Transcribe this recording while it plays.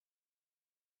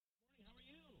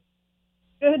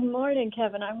Good morning,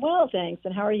 Kevin. I'm well, thanks.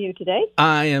 And how are you today?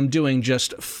 I am doing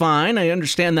just fine. I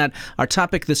understand that our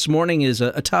topic this morning is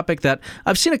a topic that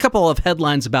I've seen a couple of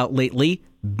headlines about lately: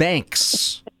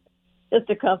 banks. Just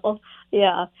a couple.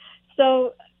 Yeah.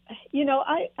 So,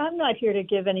 I'm not here to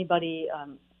give anybody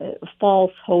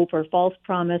false hope or false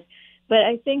promise, but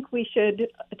I think we should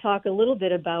talk a little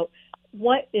bit about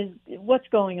what's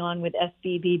going on with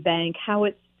SVB Bank, how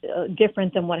it's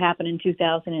different than what happened in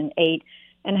 2008,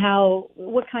 and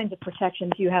what kinds of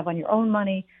protections you have on your own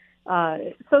money.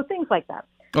 So things like that.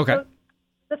 Okay. So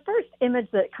the first image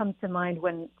that comes to mind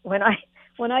when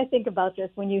I think about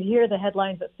this, when you hear the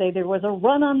headlines that say there was a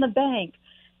run on the bank,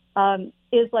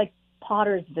 is like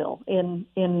Pottersville in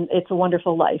It's a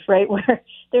Wonderful Life, right? Where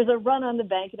there's a run on the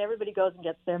bank and everybody goes and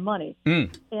gets their money.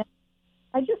 And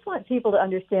I just want people to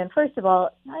understand, first of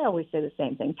all, I always say the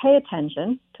same thing: pay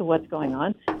attention to what's going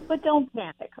on, but don't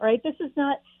panic, right? This is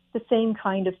not the same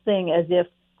kind of thing as if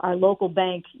our local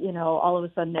bank, all of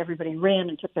a sudden everybody ran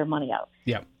and took their money out.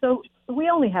 Yeah. So we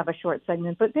only have a short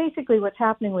segment, but basically what's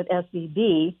happening with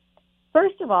SVB,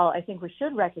 first of all, I think we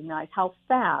should recognize how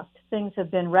fast things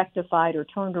have been rectified or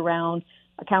turned around.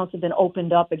 Accounts have been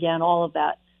opened up again, all of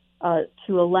that,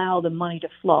 to allow the money to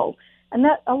flow. And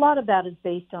that a lot of that is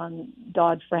based on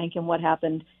Dodd-Frank and what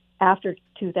happened after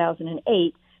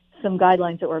 2008, some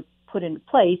guidelines that were put into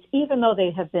place, even though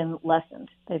they have been lessened,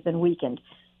 they've been weakened.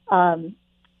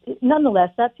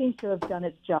 Nonetheless, that seems to have done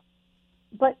its job.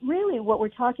 But really what we're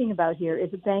talking about here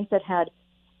is a bank that had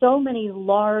so many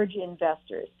large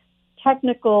investors,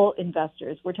 technical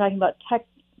investors. We're talking about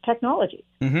technology.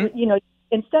 Mm-hmm.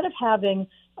 Instead of having,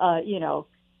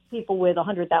 people with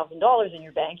 $100,000 in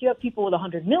your bank, you have people with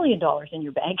 $100 million in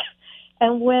your bank.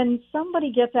 And when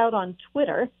somebody gets out on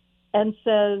Twitter and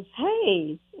says,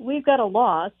 hey, we've got a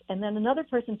loss, and then another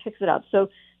person picks it up. So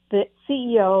the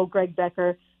CEO, Greg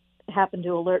Becker, happened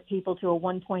to alert people to a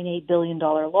 $1.8 billion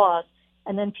loss.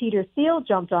 And then Peter Thiel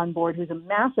jumped on board, who's a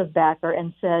massive backer,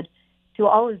 and said to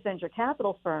all his venture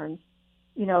capital firms,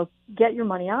 get your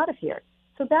money out of here.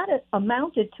 So that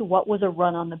amounted to what was a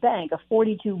run on the bank, a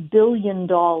 $42 billion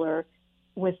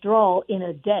withdrawal in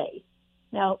a day.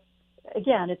 Now,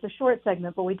 again, it's a short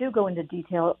segment, but we do go into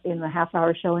detail in the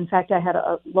half-hour show. In fact, I had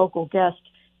a local guest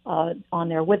on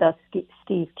there with us,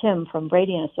 Steve Kim from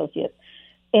Brady & Associates.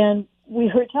 And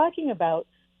we were talking about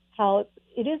how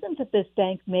it isn't that this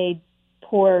bank made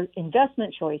poor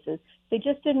investment choices. They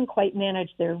just didn't quite manage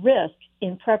their risk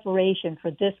in preparation for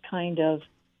this kind of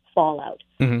fallout.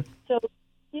 Mm-hmm. So,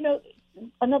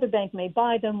 another bank may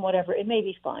buy them, whatever, it may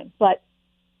be fine. But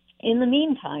in the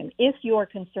meantime, if you're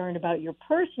concerned about your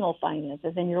personal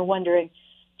finances and you're wondering,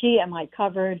 gee, am I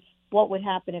covered? What would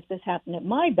happen if this happened at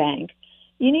my bank?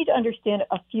 You need to understand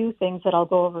a few things that I'll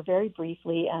go over very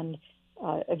briefly. And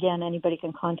again, anybody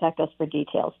can contact us for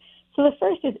details. So the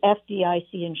first is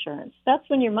FDIC insurance. That's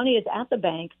when your money is at the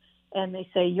bank and they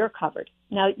say you're covered.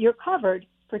 Now, you're covered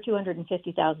for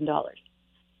 $250,000.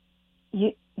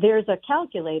 There's a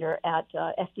calculator at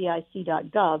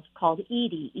FDIC.gov called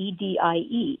EDIE,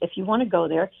 E-D-I-E. If you want to go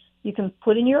there, you can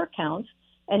put in your account,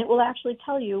 and it will actually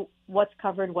tell you what's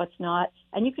covered, what's not,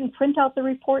 and you can print out the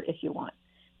report if you want.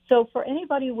 So for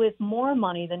anybody with more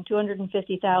money than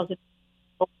 $250,000,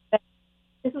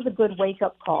 this is a good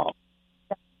wake-up call.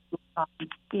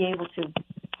 Be able to,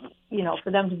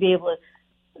 for them to be able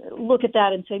to look at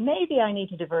that and say, maybe I need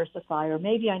to diversify, or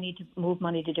maybe I need to move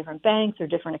money to different banks or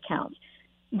different accounts.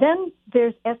 Then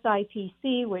there's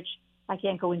SIPC, which I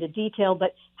can't go into detail,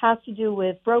 but has to do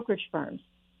with brokerage firms.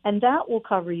 And that will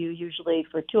cover you usually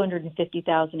for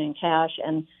 $250,000 in cash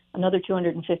and another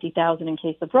 $250,000 in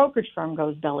case the brokerage firm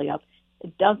goes belly up.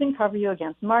 It doesn't cover you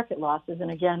against market losses.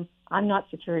 And again, I'm not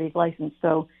securities licensed,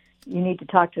 so you need to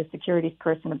talk to a securities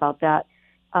person about that.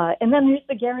 And then there's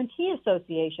the Guarantee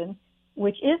Association,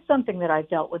 which is something that I've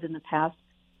dealt with in the past,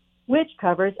 which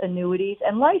covers annuities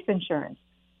and life insurance.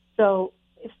 So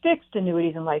fixed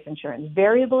annuities and life insurance.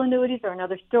 Variable annuities are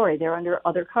another story. They're under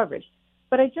other coverage.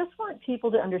 But I just want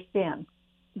people to understand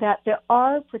that there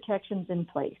are protections in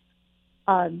place.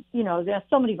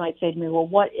 Somebody might say to me, well,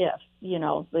 what if, the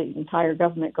entire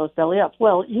government goes belly up?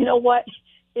 Well, you know what?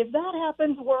 If that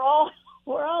happens, we're all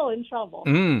in trouble.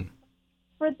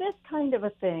 For this kind of a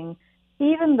thing,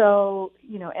 even though,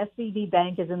 SVB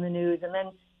Bank is in the news and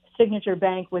then Signature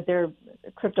Bank with their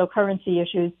cryptocurrency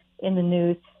issues in the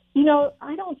news,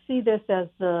 I don't see this as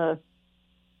the,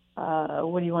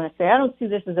 what do you want to say? I don't see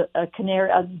this as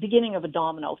a beginning of a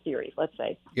domino theory, let's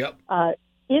say. Yep.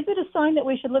 Is it a sign that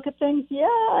we should look at things? Yeah,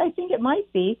 I think it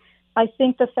might be. I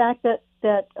think the fact that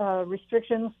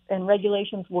restrictions and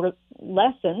regulations were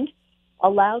lessened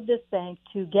allowed this bank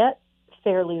to get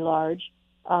fairly large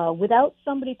without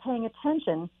somebody paying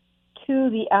attention to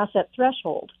the asset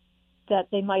threshold that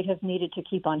they might have needed to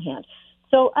keep on hand.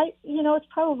 So it's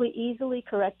probably easily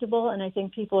correctable, and I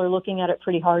think people are looking at it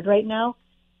pretty hard right now.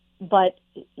 But,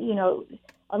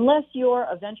 unless you're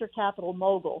a venture capital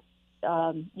mogul,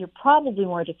 you're probably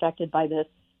more affected by this.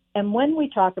 And when we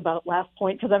talk about, last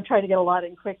point, because I'm trying to get a lot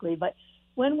in quickly, but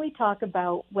when we talk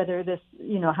about whether this,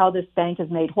 how this bank is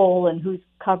made whole and who's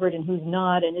covered and who's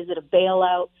not, and is it a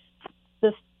bailout,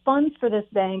 the funds for this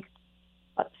bank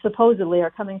supposedly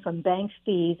are coming from bank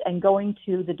fees and going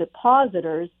to the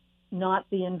depositors, not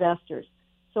the investors.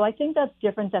 So I think that's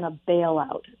different than a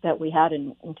bailout that we had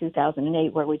in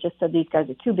 2008, where we just said these guys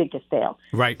are too big to fail.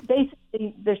 Right.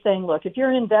 Basically, they're saying, look, if you're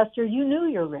an investor, you knew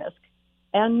your risk,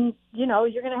 and, you're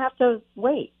going to have to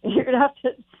wait. You're going to have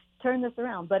to turn this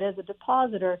around. But as a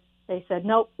depositor, they said,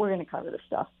 nope, we're going to cover this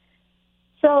stuff.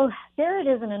 So there it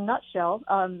is in a nutshell.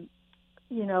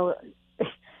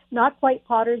 Not quite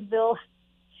Pottersville,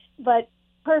 but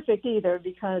perfect either,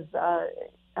 because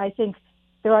I think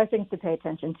there are things to pay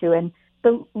attention to, and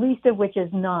the least of which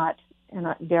is not, and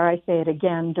dare I say it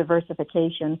again,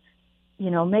 diversification.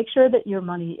 Make sure that your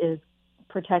money is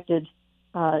protected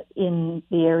in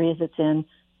the areas it's in.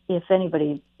 If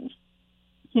anybody,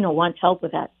 wants help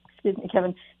with that, excuse me,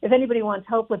 Kevin, if anybody wants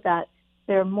help with that,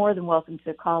 they're more than welcome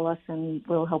to call us, and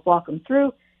we'll help walk them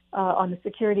through. On the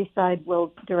security side,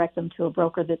 we'll direct them to a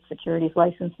broker that's securities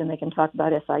licensed, and they can talk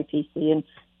about SIPC and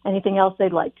anything else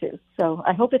they'd like to. So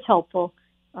I hope it's helpful,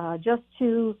 just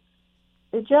to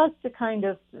kind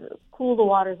of cool the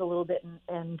waters a little bit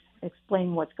and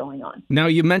explain what's going on. Now,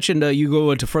 you mentioned you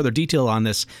go into further detail on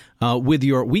this with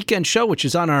your weekend show, which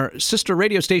is on our sister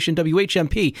radio station,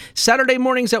 WHMP, Saturday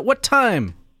mornings at what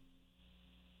time?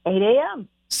 8 a.m.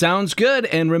 Sounds good.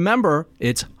 And remember,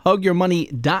 it's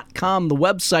hugyourmoney.com, the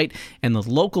website, and the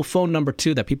local phone number,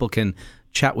 too, that people can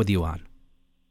chat with you on.